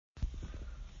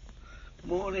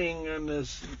morning on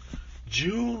this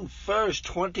June 1st,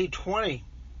 2020.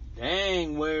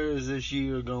 Dang, where is this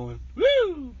year going?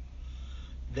 Woo!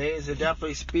 Days are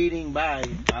definitely speeding by.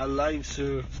 Our lives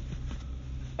are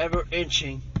ever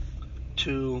inching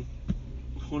to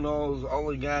who knows,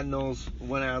 only God knows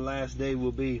when our last day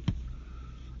will be.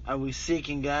 Are we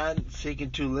seeking God,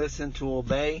 seeking to listen, to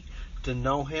obey, to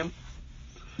know Him?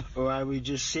 Or are we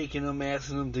just seeking Him,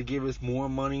 asking Him to give us more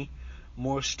money,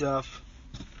 more stuff,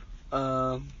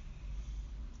 more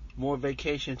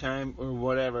vacation time, or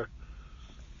whatever?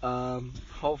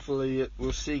 Hopefully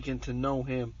we're seeking to know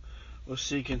Him. We're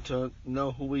seeking to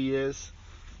know who He is,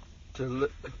 to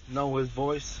know His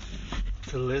voice,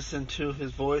 to listen to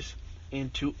His voice,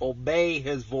 and to obey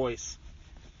His voice.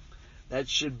 That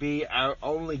should be our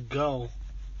only goal.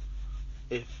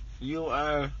 If you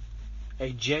are a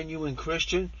genuine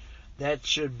Christian, that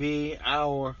should be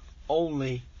our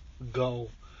only goal.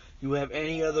 You have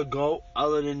any other goal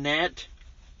other than that,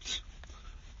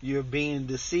 you're being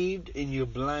deceived and you're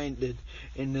blinded.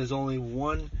 And there's only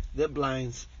one that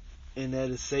blinds, and that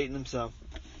is Satan himself.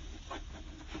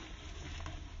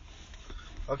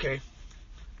 Okay,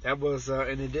 that was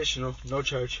an additional, no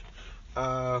charge.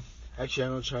 Actually, I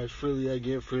don't charge. Freely I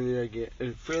give, freely I get.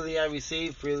 Freely I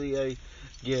receive, freely I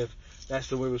give. That's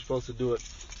the way we're supposed to do it.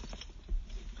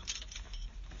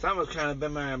 Something's kind of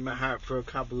been in my heart for a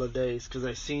couple of days because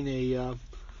I seen a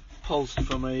post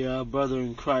from a brother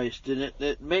in Christ. And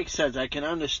it makes sense. I can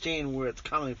understand where it's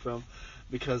coming from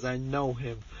because I know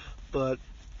him.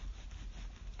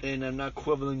 And I'm not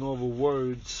quibbling over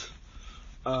words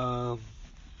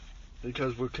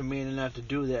because we're commanded not to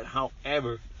do that.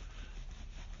 However,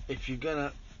 if you're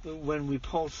gonna, when we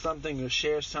post something or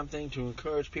share something to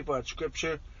encourage people at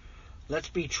Scripture, let's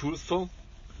be truthful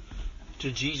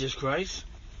to Jesus Christ.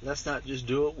 Let's not just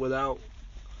do it without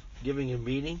giving a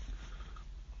meaning.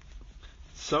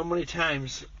 So many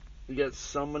times, we get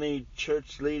so many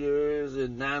church leaders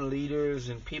and non-leaders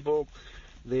and people,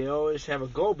 they always have a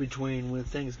go-between when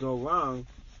things go wrong,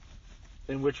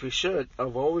 in which we should,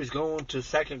 of always going to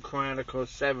 2 Chronicles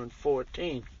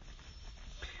 7:14.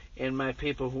 And my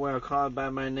people who are called by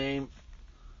my name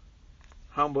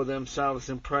humble themselves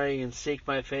and pray and seek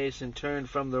my face and turn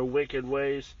from their wicked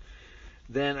ways.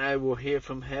 Then I will hear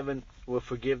from heaven, will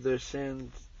forgive their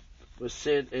sins, will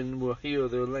sit and will heal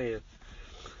their land.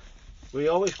 We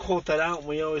always quote that out and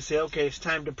we always say, okay, it's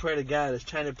time to pray to God. It's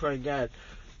time to pray to God.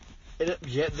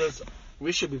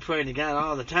 We should be praying to God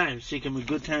all the time, seeking a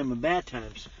good time and bad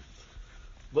times.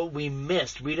 But we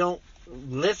missed. We don't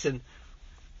listen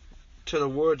to the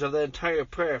words of the entire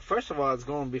prayer. First of all, it's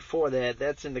going before that.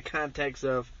 That's in the context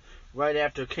of right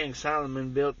after King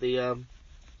Solomon built that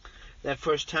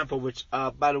first temple, which,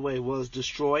 by the way, was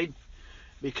destroyed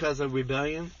because of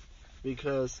rebellion,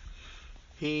 because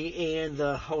he and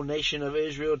the whole nation of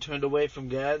Israel turned away from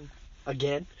God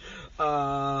again,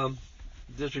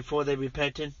 just before they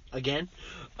repented again.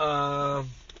 Several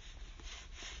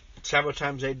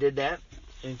times they did that,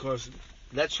 and of course,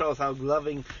 that shows how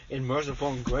loving and merciful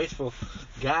and graceful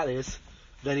God is,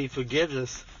 that He forgives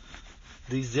us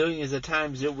the zillions of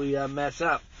times that we mess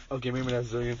up. Okay, maybe not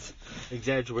zillions.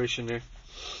 Exaggeration there.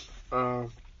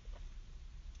 And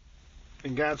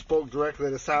God spoke directly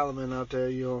to Solomon out there,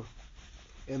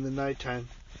 in the nighttime.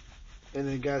 And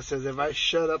then God says, if I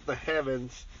shut up the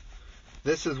heavens,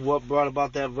 this is what brought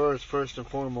about that verse first and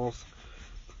foremost,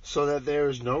 so that there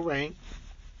is no rain.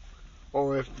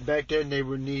 Or if back then there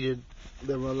were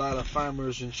a lot of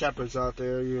farmers and shepherds out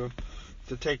there,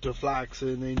 to take their flocks,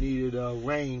 and they needed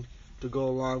rain to go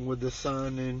along with the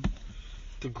sun and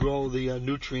to grow the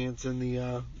nutrients and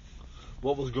the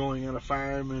what was growing on a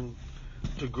farm, and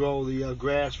to grow the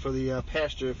grass for the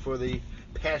pasture, for the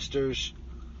pastures,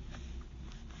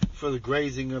 for the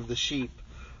grazing of the sheep,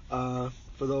 for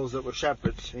those that were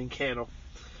shepherds and cattle.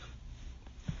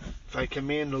 If I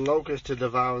command the locust to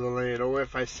devour the land, or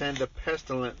if I send a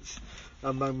pestilence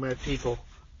among my people.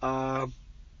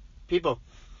 People,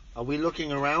 are we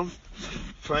looking around?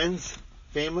 Friends,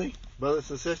 family,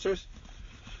 brothers and sisters?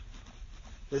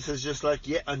 This is just like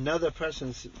yet another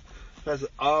presence,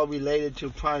 all related to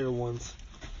prior ones.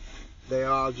 They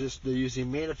usually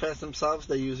manifest themselves,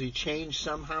 they usually change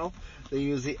somehow, they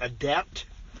usually adapt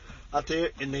out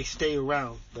there, and they stay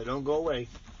around. They don't go away.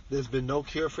 There's been no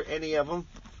cure for any of them.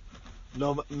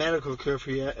 No medical cure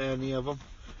for any of them.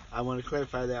 I want to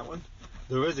clarify that one.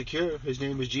 There is a cure. His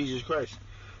name is Jesus Christ.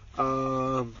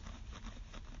 But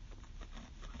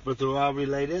they're all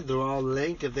related. They're all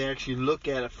linked if they actually look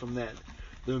at it from that.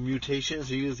 There are mutations.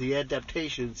 They use the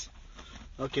adaptations.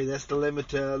 Okay, that's the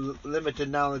limited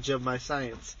knowledge of my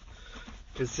science.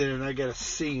 Considering I got a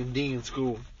C and D in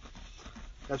school.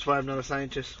 That's why I'm not a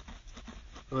scientist.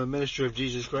 I'm a minister of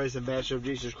Jesus Christ, ambassador of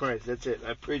Jesus Christ. That's it.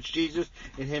 I preach Jesus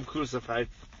and Him crucified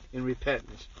in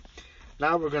repentance.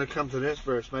 Now we're going to come to this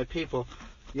verse. My people,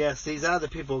 yes, these are the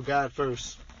people of God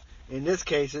first. In this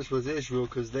case, this was Israel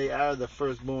because they are the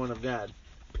firstborn of God.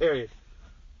 Period.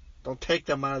 Don't take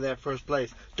them out of that first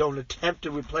place. Don't attempt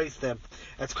to replace them.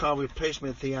 That's called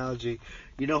replacement theology.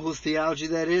 You know whose theology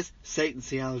that is? Satan's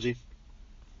theology.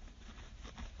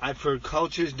 I've heard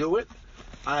cultures do it.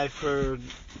 I've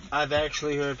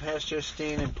actually heard pastors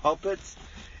stand in pulpits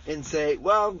and say,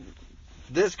 well,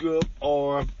 this group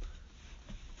or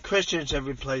Christians have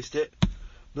replaced it,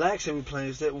 blacks have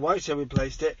replaced it, whites have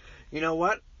replaced it. You know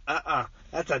what?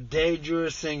 That's a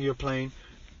dangerous thing you're playing.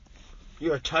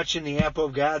 You're touching the apple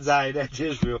of God's eye. That's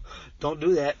Israel. Don't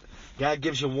do that. God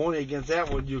gives you warning against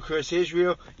that. When you curse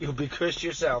Israel, you'll be cursed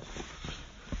yourself.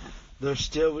 We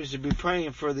should be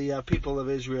praying for the people of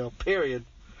Israel, period.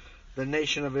 The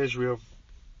nation of Israel,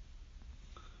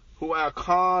 who are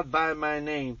called by my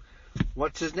name.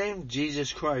 What's His name?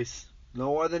 Jesus Christ.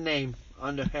 No other name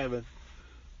under heaven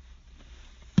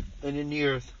and in the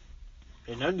earth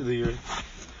and under the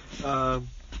earth.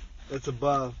 It's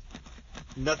above.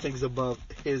 Nothing's above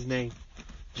His name.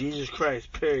 Jesus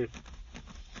Christ, period.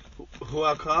 Who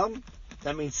are called?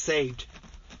 That means saved.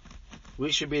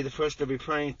 We should be the first to be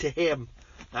praying to Him,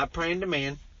 not praying to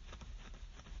man,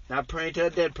 not praying to a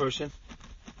dead person,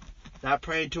 not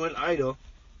praying to an idol,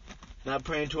 not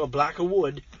praying to a block of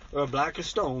wood or a block of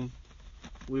stone.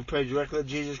 We pray directly to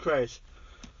Jesus Christ.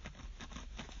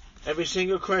 Every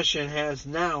single Christian has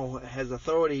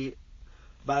authority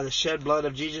by the shed blood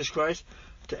of Jesus Christ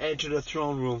to enter the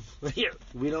throne room.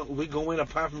 We go in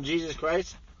apart from Jesus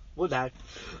Christ, we'll die.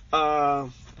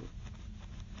 But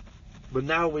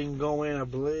now we can go in, I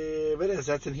believe it is,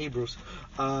 that's in Hebrews,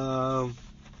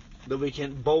 that we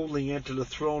can boldly enter the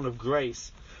throne of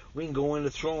grace. We can go in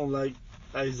the throne like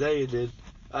Isaiah did.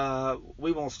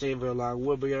 We won't stay very long.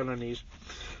 We'll be on our knees.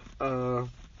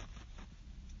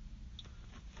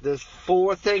 There's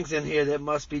 4 things in here that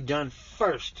must be done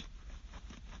first.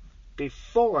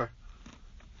 Before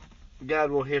God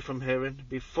will hear from heaven.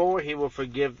 Before He will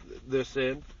forgive their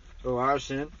sin, or our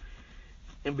sin.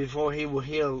 And before He will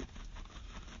heal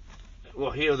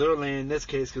their land in this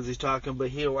case, because He's talking, but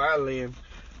heal our land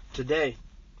today.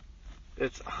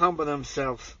 It's humble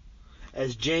themselves.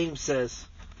 As James says,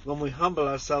 when we humble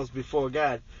ourselves before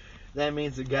God, that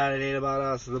means that God, it ain't about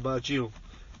us, it's about you.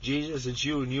 Jesus, it's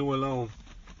you and you alone.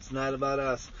 It's not about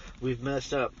us. We've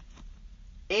messed up.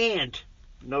 And,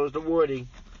 notice the wording,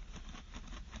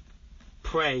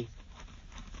 pray.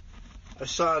 I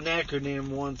saw an acronym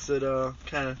once that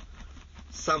kind of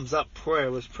sums up prayer.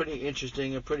 It was pretty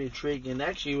interesting and pretty intriguing, and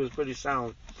actually it was pretty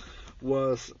sound.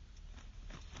 Was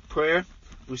prayer.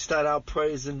 We start out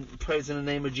praising the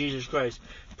name of Jesus Christ.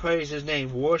 Praise His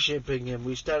name, worshiping Him.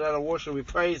 We start out in worship, we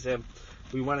praise Him.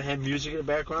 We want to have music in the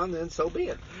background, then so be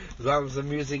it. As long as the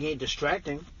music ain't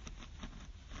distracting.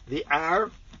 The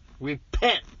R,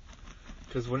 repent.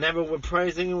 Because whenever we're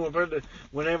praising Him,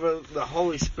 whenever the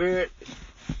Holy Spirit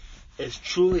is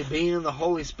truly being the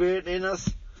Holy Spirit in us,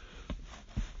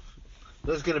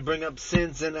 that's going to bring up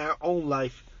sins in our own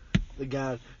life.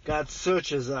 God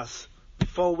searches us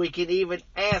before we can even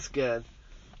ask God.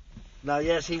 Now,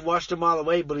 yes, He washed them all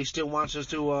away, but He still wants us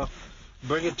to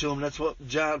bring it to Him. That's what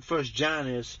 1 John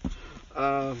is.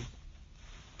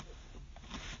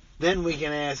 Then we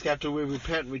can ask, after we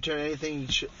repent and return, anything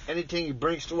He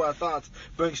brings to our thoughts,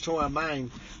 brings to our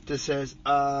mind, that says,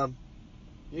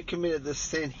 you committed this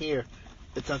sin here.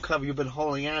 It's uncovered. You've been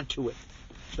holding on to it.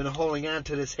 Been holding on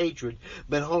to this hatred.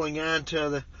 Been holding on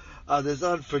to this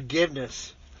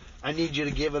unforgiveness. I need you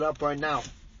to give it up right now,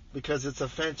 because it's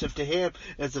offensive to Him.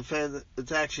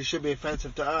 It actually should be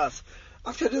offensive to us.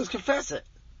 All you gotta do is confess it.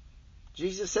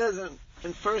 Jesus says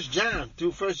in 1 John,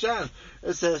 through 1 John,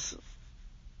 it says,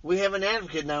 we have an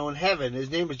advocate now in heaven. His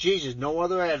name is Jesus. No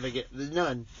other advocate. There's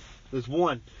none. There's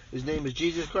one. His name is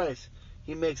Jesus Christ.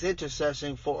 He makes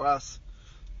intercession for us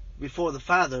before the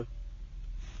Father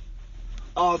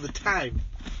all the time.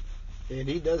 And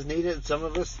He does need it. Some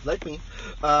of us, like me,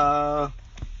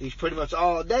 He's pretty much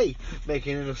all day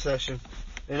making intercession.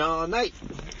 And all night.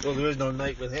 Well, there is no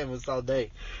night with Him. It's all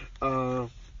day. Then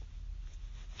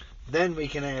we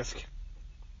can ask.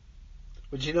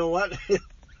 But you know what?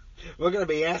 We're going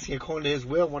to be asking according to His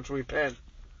will once we repent.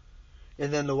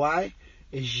 And then the why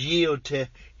is yield to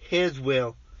His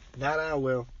will, not our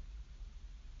will.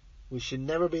 We should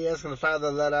never be asking the Father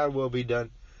to let our will be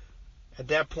done. At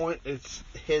that point, it's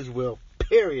His will.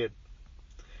 Period.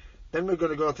 Then we're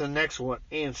going to go to the next one.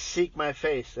 And seek my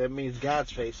face. That means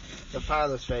God's face. The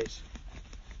Father's face.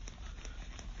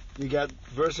 You got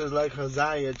verses like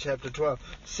Hosea chapter 12.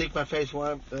 Seek my face.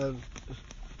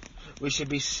 We should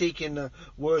be seeking the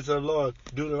words of the Lord.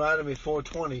 Deuteronomy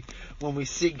 4:20. When we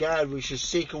seek God, we should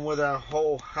seek Him with our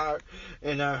whole heart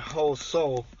and our whole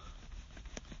soul.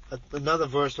 Another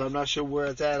verse, but I'm not sure where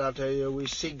it's at. I'll tell you. We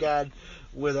seek God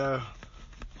with our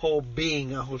whole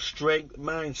being, our whole strength,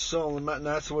 mind, soul, and mind.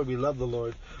 That's the way we love the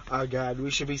Lord, our God.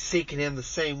 We should be seeking Him the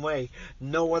same way.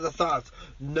 No other thoughts.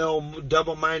 No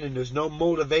double-mindedness. No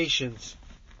motivations.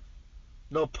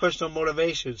 No personal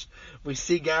motivations. We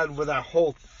see God with our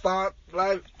whole thought,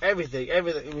 life, everything.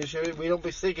 We don't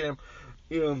be seeking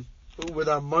Him, with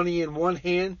our money in one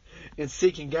hand and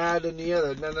seeking God in the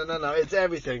other. No. It's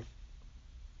everything.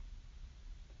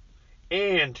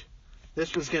 And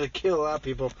this was going to kill a lot of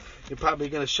people. You're probably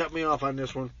going to shut me off on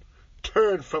this one.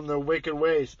 Turn from their wicked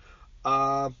ways.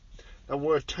 The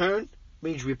word turn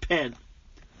means repent.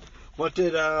 What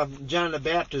did John the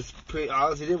Baptist preach?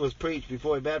 All he did was preach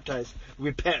before he baptized.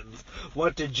 Repentance.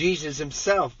 What did Jesus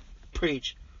himself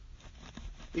preach?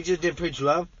 He just didn't preach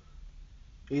love.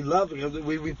 He loved because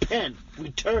we repent.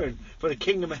 We turn. For the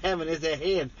kingdom of heaven is at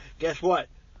hand. Guess what?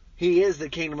 He is the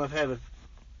kingdom of heaven.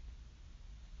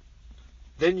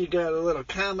 Then you got a little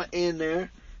comma in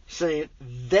there saying,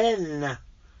 then,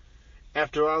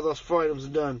 after all those freedoms are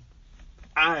done,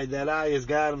 I is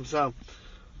God Himself,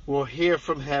 will hear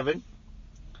from heaven.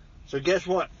 So guess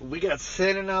what? We got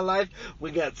sin in our life.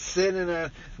 We got sin in our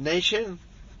nation.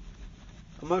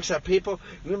 Amongst our people.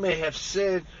 We may have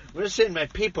sin. When he's saying my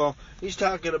people, he's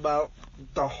talking about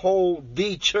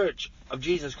the church of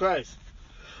Jesus Christ.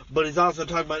 But he's also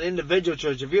talking about individual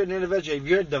church. If you're an individual, if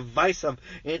you're divisive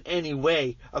in any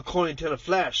way, according to the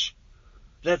flesh,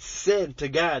 that's sin to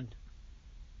God.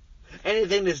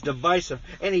 Anything that's divisive,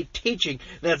 any teaching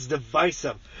that's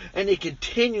divisive, any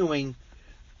continuing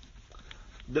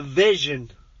division,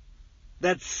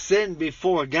 that's sin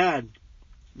before God.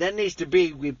 That needs to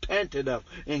be repented of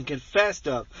and confessed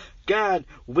of. God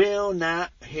will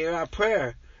not hear our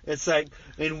prayer. It's like,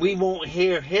 and we won't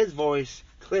hear His voice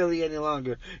clearly any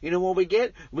longer. You know what we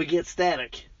get? We get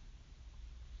static.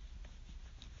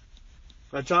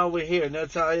 That's all we hear. And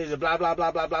that's all it is. Blah, blah,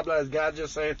 blah, blah, blah, blah. Is God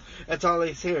just saying, that's all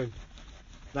He's hearing.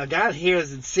 Now God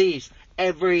hears and sees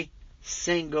every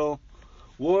single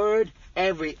word,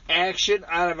 every action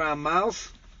out of our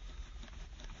mouths.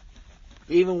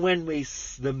 Even when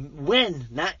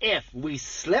not if, we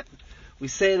slip, we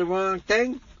say the wrong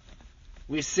thing,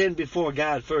 we sin before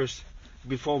God first,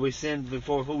 before we sin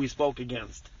before who we spoke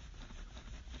against.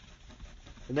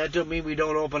 And that don't mean we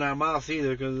don't open our mouths either,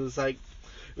 because it's like,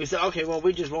 we say, okay, well,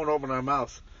 we just won't open our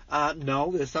mouths.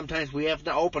 No, there's sometimes we have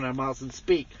to open our mouths and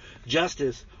speak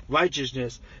justice,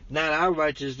 righteousness, not our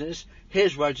righteousness,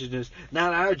 His righteousness,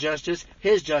 not our justice,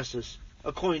 His justice,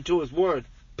 according to His word,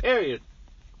 period.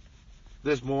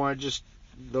 There's more,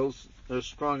 those are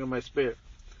strong in my spirit.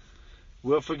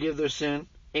 Will forgive their sin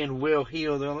and will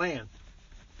heal their land.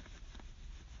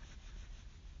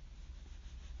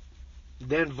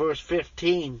 Then verse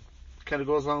 15 kind of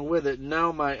goes along with it.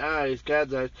 Now my eyes,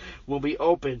 God's eyes, will be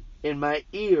open and my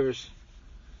ears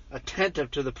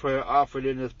attentive to the prayer offered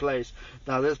in this place.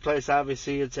 Now this place,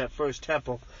 obviously, it's at First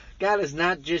Temple. God is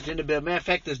not just in the building. Matter of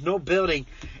fact, there's no building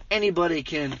any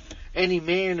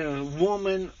man or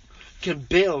woman can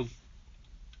build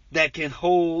that can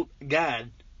hold God.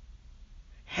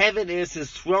 Heaven is His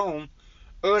throne.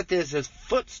 Earth is His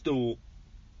footstool.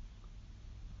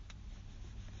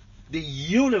 The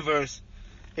universe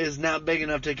is not big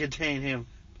enough to contain Him.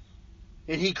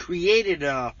 And He created it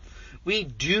all. We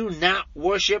do not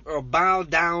worship or bow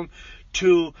down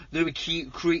to the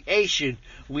creation.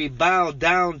 We bow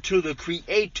down to the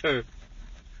Creator.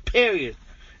 Period.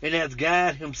 And that's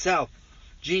God Himself.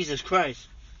 Jesus Christ.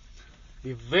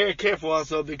 Be very careful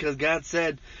also, because God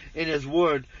said in His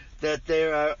Word that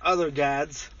there are other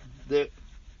gods that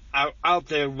are out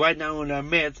there right now in our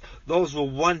midst. Those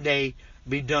will one day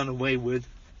be done away with.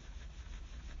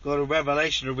 Go to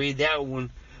Revelation to read that one,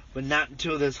 but not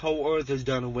until this whole earth is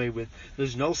done away with.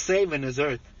 There's no saving this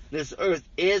earth. This earth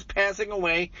is passing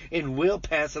away and will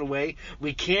pass away.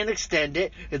 We can't extend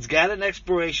it. It's got an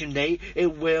expiration date.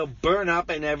 It will burn up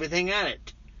and everything on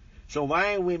it. So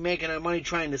why are we making our money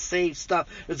trying to save stuff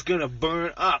that's going to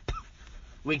burn up?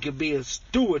 We could be a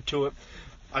steward to it.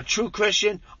 A true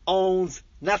Christian owns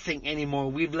nothing anymore.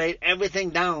 We've laid everything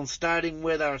down, starting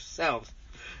with ourselves,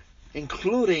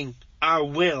 including our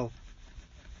will.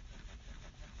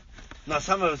 Now,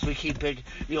 some of us, we keep picking,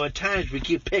 at times we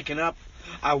keep picking up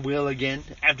our will again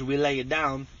after we lay it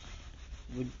down,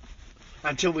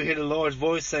 until we hear the Lord's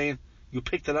voice saying, You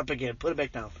picked it up again. Put it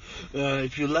back down.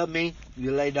 If you love me,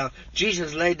 you lay down.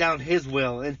 Jesus laid down his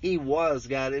will, and he was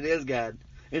God. It is God.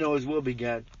 It always will be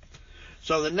God.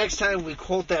 So the next time we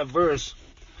quote that verse,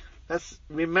 let's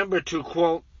remember to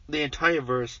quote the entire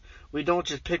verse. We don't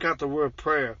just pick out the word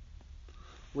prayer.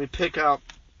 We pick out,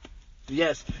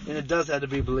 yes, and it does have to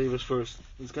be believers first.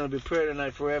 It's going to be prayer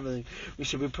tonight for everything. We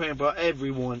should be praying for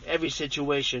everyone, every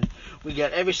situation. We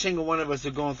got every single one of us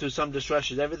are going through some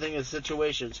distresses. Everything is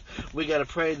situations. We got to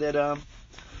pray that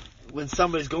when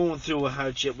somebody's going through a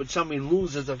hardship, when somebody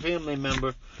loses a family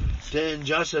member, the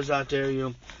injustice out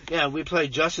there, we pray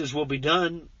justice will be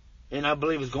done, and I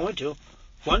believe it's going to.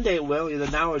 One day it will, either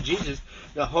now or Jesus.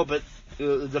 I hope it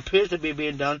appears to be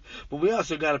being done, but we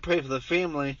also got to pray for the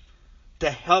family to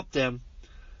help them,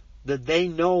 that they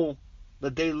know,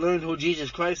 that they learn who Jesus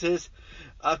Christ is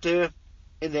out there,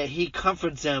 and that he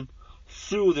comforts them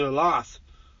through their loss.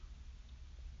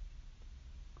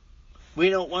 We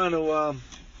don't want to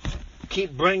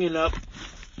keep bringing up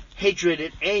hatred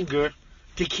and anger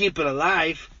to keep it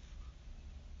alive.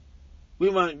 We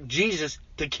want Jesus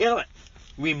to kill it.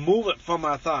 Remove it from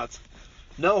our thoughts.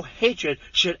 No hatred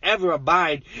should ever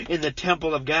abide in the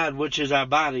temple of God, which is our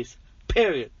bodies.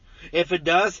 Period. If it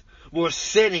does, we're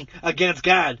sinning against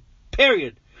God.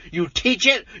 Period. You teach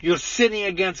it, you're sinning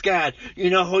against God.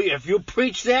 If you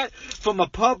preach that from a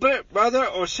pulpit, brother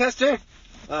or sister,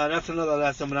 that's another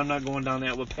lesson, but I'm not going down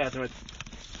that with Pastor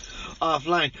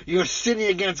offline. You're sinning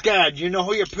against God. You know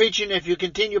who you're preaching? If you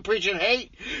continue preaching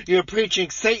hate, you're preaching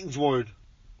Satan's word.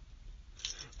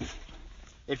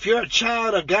 If you're a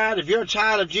child of God, if you're a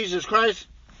child of Jesus Christ,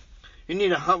 we need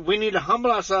to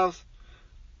humble ourselves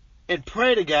and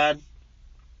pray to God,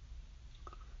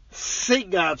 seek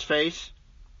God's face,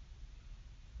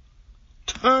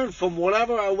 turn from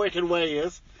whatever our wicked way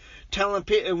is,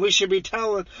 and we should be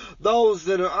telling those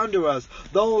that are under us,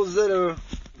 those that are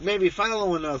maybe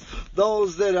following us,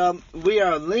 those that we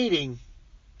are leading,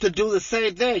 to do the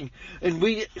same thing. And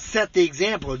we set the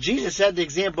example. Jesus set the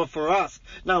example for us.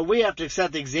 Now we have to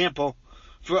set the example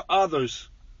for others.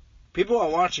 People are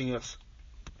watching us.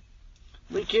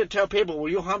 We can't tell people,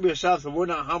 well, you humble yourselves, and we're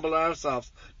not humble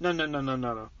ourselves.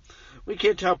 No. We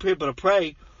can't tell people to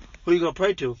pray. Who you going to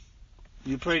pray to?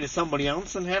 You pray to somebody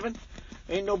else in heaven?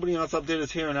 Ain't nobody else up there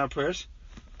that's hearing our prayers.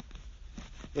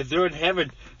 If they're in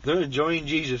heaven, they're enjoying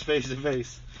Jesus face to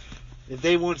face. If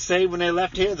they weren't saved when they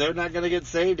left here, they're not going to get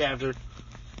saved after.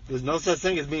 There's no such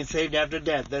thing as being saved after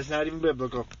death. That's not even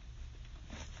biblical.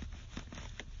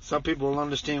 Some people will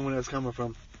understand where that's coming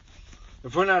from.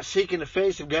 If we're not seeking the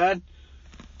face of God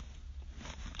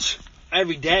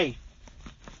every day,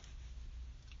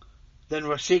 then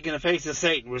we're seeking the face of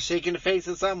Satan. We're seeking the face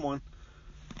of someone,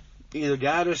 either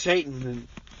God or Satan. And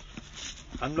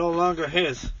I'm no longer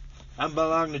his. I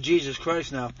belong to Jesus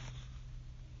Christ now.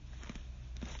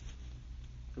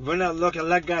 If we're not looking,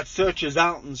 let God search us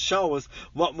out and show us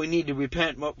what we need to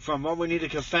repent from, what we need to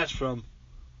confess from.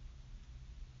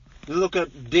 You look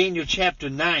at Daniel chapter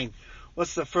 9.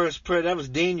 What's the first prayer? That was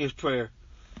Daniel's prayer.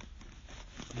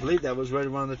 I believe that was right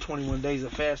around the 21 days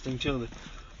of fasting too.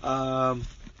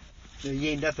 He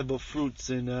ate nothing but fruits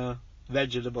and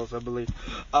vegetables, I believe.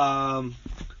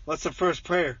 What's the first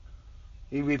prayer?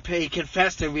 He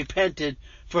confessed and repented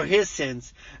for his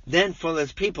sins, then for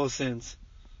his people's sins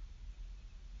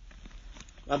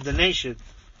of the nation.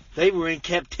 They were in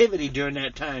captivity during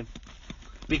that time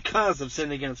because of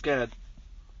sin against God.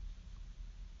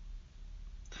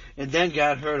 And then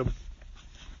God heard them.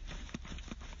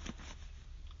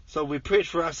 So we preach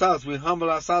for ourselves, we humble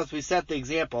ourselves, we set the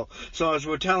example. So as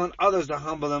we're telling others to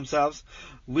humble themselves,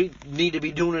 we need to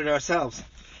be doing it ourselves.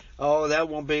 Oh, that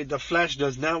won't be, the flesh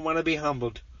does not want to be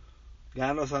humbled.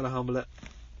 God knows how to humble it.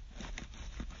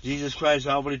 Jesus Christ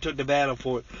already took the battle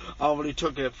for it, already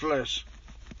took that flesh.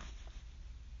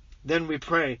 Then we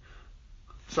pray.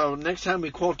 So next time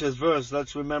we quote this verse,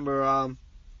 let's remember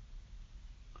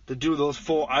to do those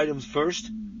 4 items first.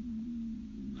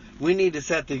 We need to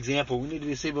set the example. We need to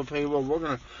be able to pray. Well, we're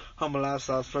going to humble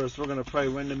ourselves first. We're going to pray.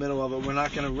 We're in the middle of it. We're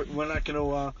not going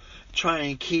to try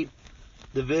and keep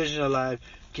division alive,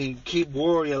 keep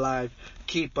worry alive,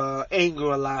 keep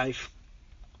anger alive.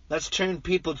 Let's turn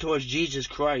people towards Jesus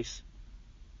Christ.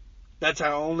 That's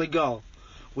our only goal.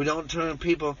 We don't turn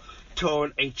people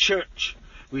toward a church.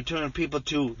 We turn people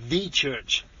to the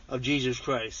church of Jesus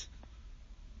Christ.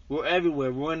 We're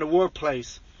everywhere. We're in the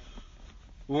workplace.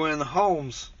 We're in the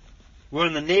homes. We're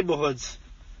in the neighborhoods.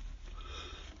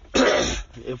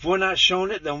 If we're not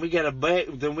showing it, then we got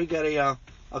a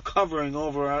covering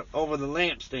over the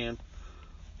lampstand,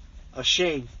 a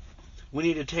shade. We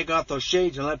need to take off those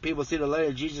shades and let people see the light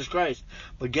of Jesus Christ.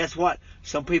 But guess what?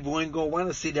 Some people ain't going to want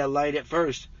to see that light at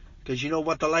first. Because you know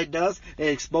what the light does? It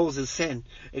exposes sin,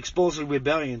 exposes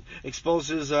rebellion,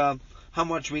 exposes how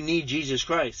much we need Jesus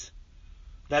Christ.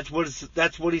 That's what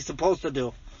he's supposed to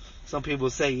do. Some people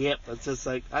say, yep, it's just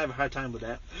like, I have a hard time with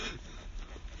that.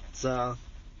 So,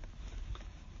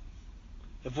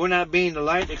 if we're not being the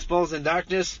light exposing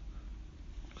darkness,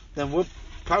 then we're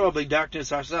probably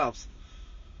darkness ourselves.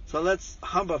 So let's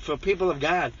humble, for people of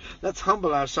God, let's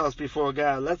humble ourselves before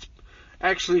God. Let's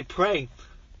actually pray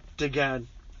to God.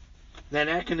 That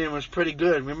acronym was pretty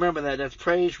good. Remember that. That's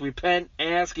praise, repent,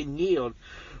 ask, and yield.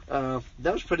 That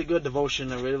was pretty good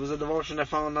devotion. It was a devotion I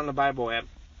found on the Bible app.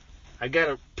 I got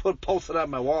it posted on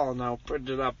my wall now,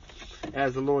 printed up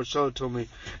as the Lord showed it to me.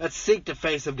 Let's seek the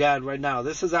face of God right now.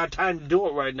 This is our time to do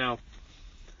it right now.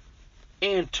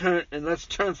 And let's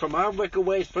turn from our wicked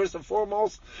ways first and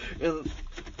foremost. And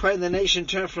pray the nation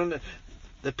turn from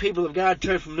the people of God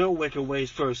turn from their wicked ways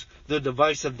first. Their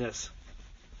divisiveness.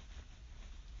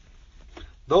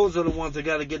 Those are the ones that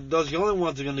gotta get. Those are the only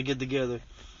ones that are gonna get together.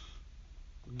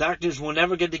 Darkness will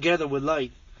never get together with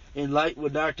light, and light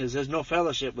with darkness. There's no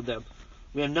fellowship with them.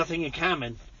 We have nothing in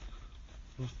common.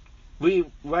 We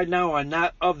right now are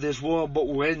not of this world, but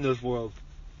we're in this world.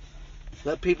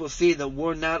 Let people see that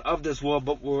we're not of this world,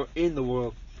 but we're in the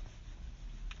world.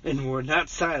 And we're not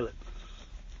silent.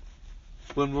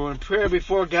 When we're in prayer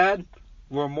before God,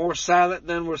 we're more silent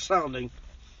than we're sounding.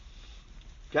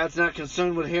 God's not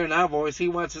concerned with hearing our voice. He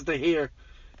wants us to hear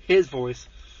His voice.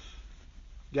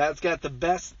 God's got the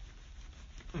best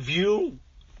view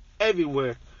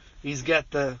everywhere. He's got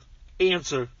the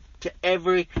answer to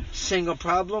every single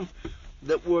problem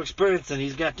that we're experiencing.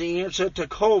 He's got the answer to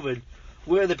COVID.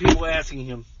 Where are the people asking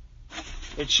Him?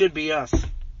 It should be us.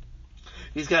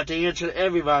 He's got the answer to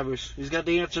every virus. He's got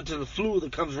the answer to the flu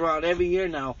that comes around every year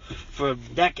now for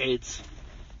decades.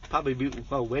 Probably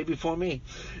way before me.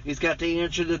 He's got the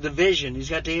answer to division. He's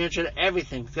got the answer to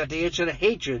everything. He's got the answer to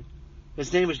hatred.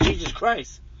 His name is Jesus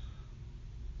Christ.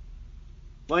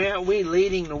 Why aren't we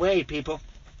leading the way, people?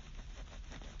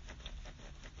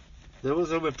 There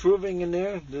was a reproving in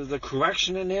there. There's a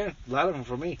correction in there. A lot of them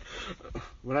for me.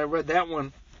 When I read that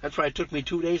one, that's why it took me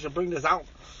 2 days to bring this out.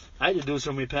 I had to do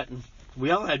some repenting.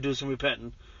 We all had to do some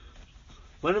repenting.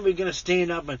 When are we going to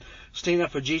stand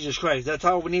up for Jesus Christ? That's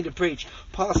all we need to preach.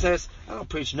 Paul says, I don't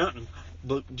preach nothing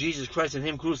but Jesus Christ and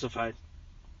Him crucified.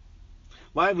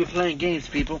 Why are we playing games,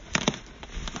 people?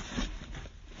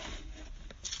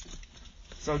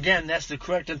 So again, that's the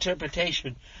correct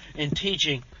interpretation and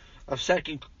teaching of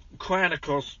 2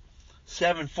 Chronicles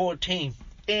 7:14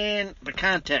 in the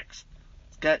context.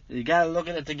 You got to look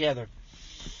at it together.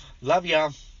 Love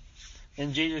y'all.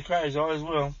 In Jesus Christ, always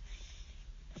will.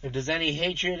 If there's any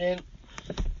hatred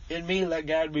in me, let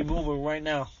God remove it right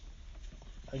now.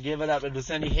 I give it up. If there's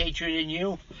any hatred in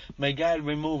you, may God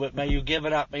remove it. May you give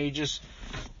it up. May you just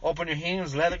open your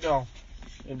hands, let it go.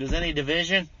 If there's any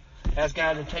division, ask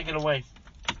God to take it away.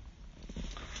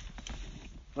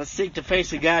 Let's seek the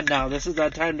face of God now. This is our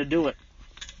time to do it.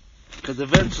 Because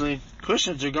eventually,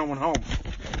 Christians are going home.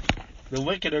 The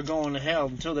wicked are going to hell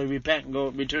until they repent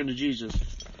and return to Jesus.